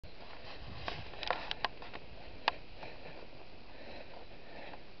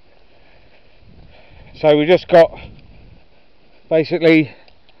So we just got basically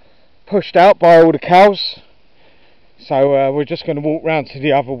pushed out by all the cows. So we're just going to walk round to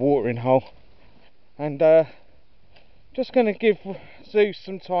the other watering hole and just going to give Zeus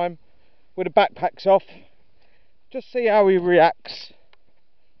some time with the backpacks off, just see how he reacts.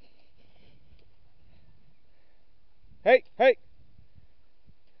 Hey, hey,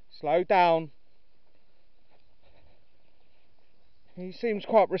 slow down. He seems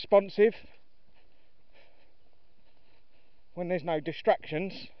quite responsive when there's no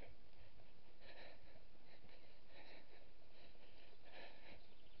distractions.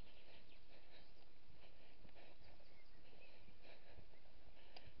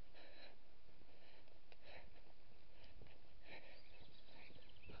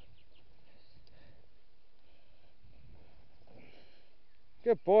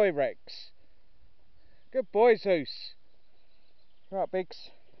 Good boy, Rex. Good boy, Zeus. Right,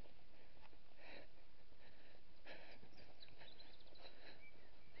 Biggs.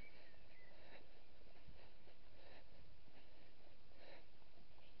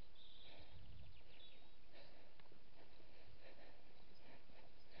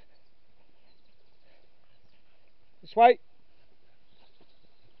 This way.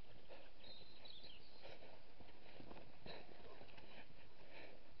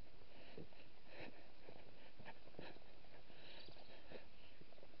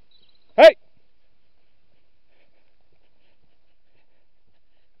 Hey!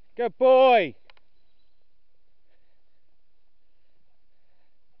 Good boy!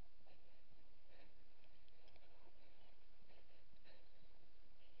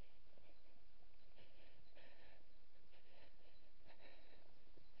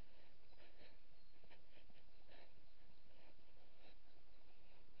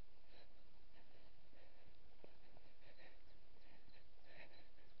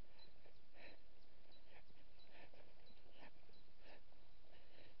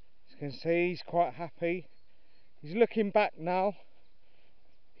 As you can see, he's quite happy. He's looking back now.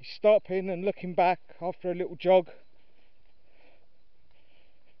 He's stopping and looking back after a little jog,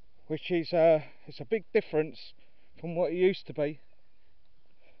 which is it's a big difference from what he used to be.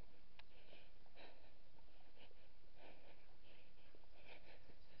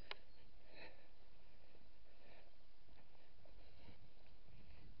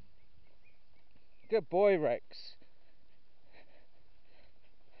 Good boy, Rex.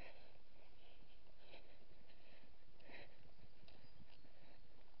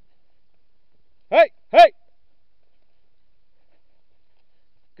 Hey, hey!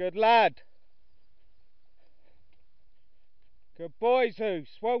 Good lad. Good boy, Zeus.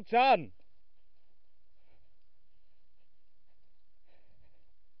 Well done.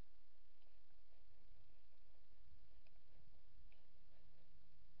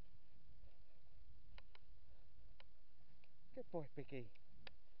 Good boy, Biggie.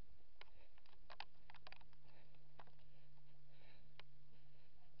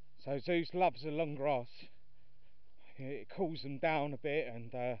 So Zeus loves the long grass. It cools them down a bit,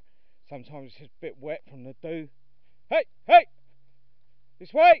 and sometimes it's a bit wet from the dew. Hey, hey!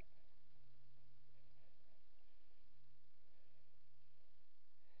 This way!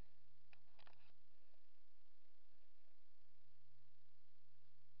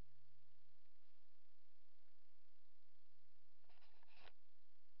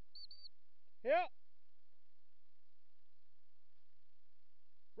 Here!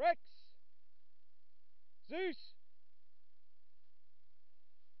 Rex! Zeus!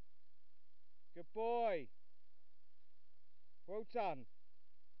 Good boy. Well done.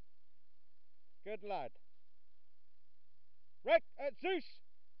 Good lad. Rex! Zeus!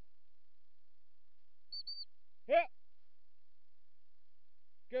 Here!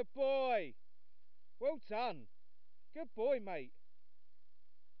 Good boy. Well done. Good boy, mate.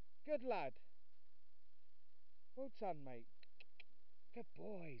 Good lad. Well done, mate. Good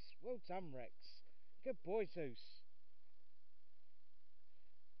boys. Well done, Rex. Good boy, Zeus.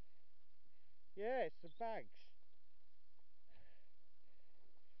 Yeah, it's the bags.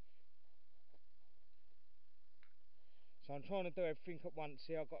 So I'm trying to do everything at once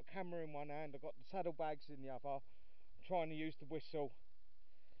here. I've got a camera in one hand, I've got the saddlebags in the other. I'm trying to use the whistle,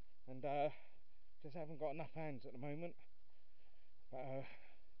 and just haven't got enough hands at the moment. But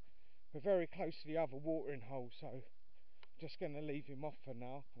we're very close to the other watering hole, so I'm just going to leave him off for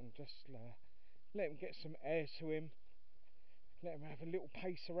now and just let him get some air to him. Let him have a little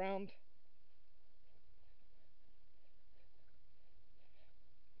pace around.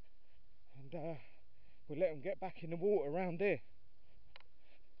 And we'll let him get back in the water around here.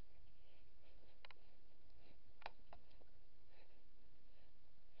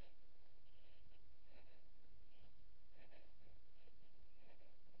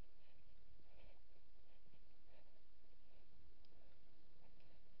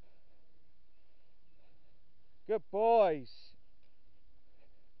 Good boys.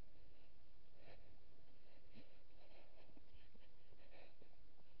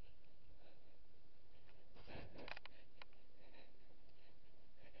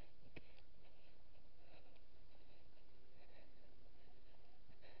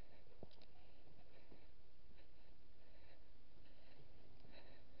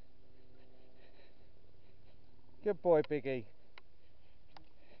 Good boy, Biggie.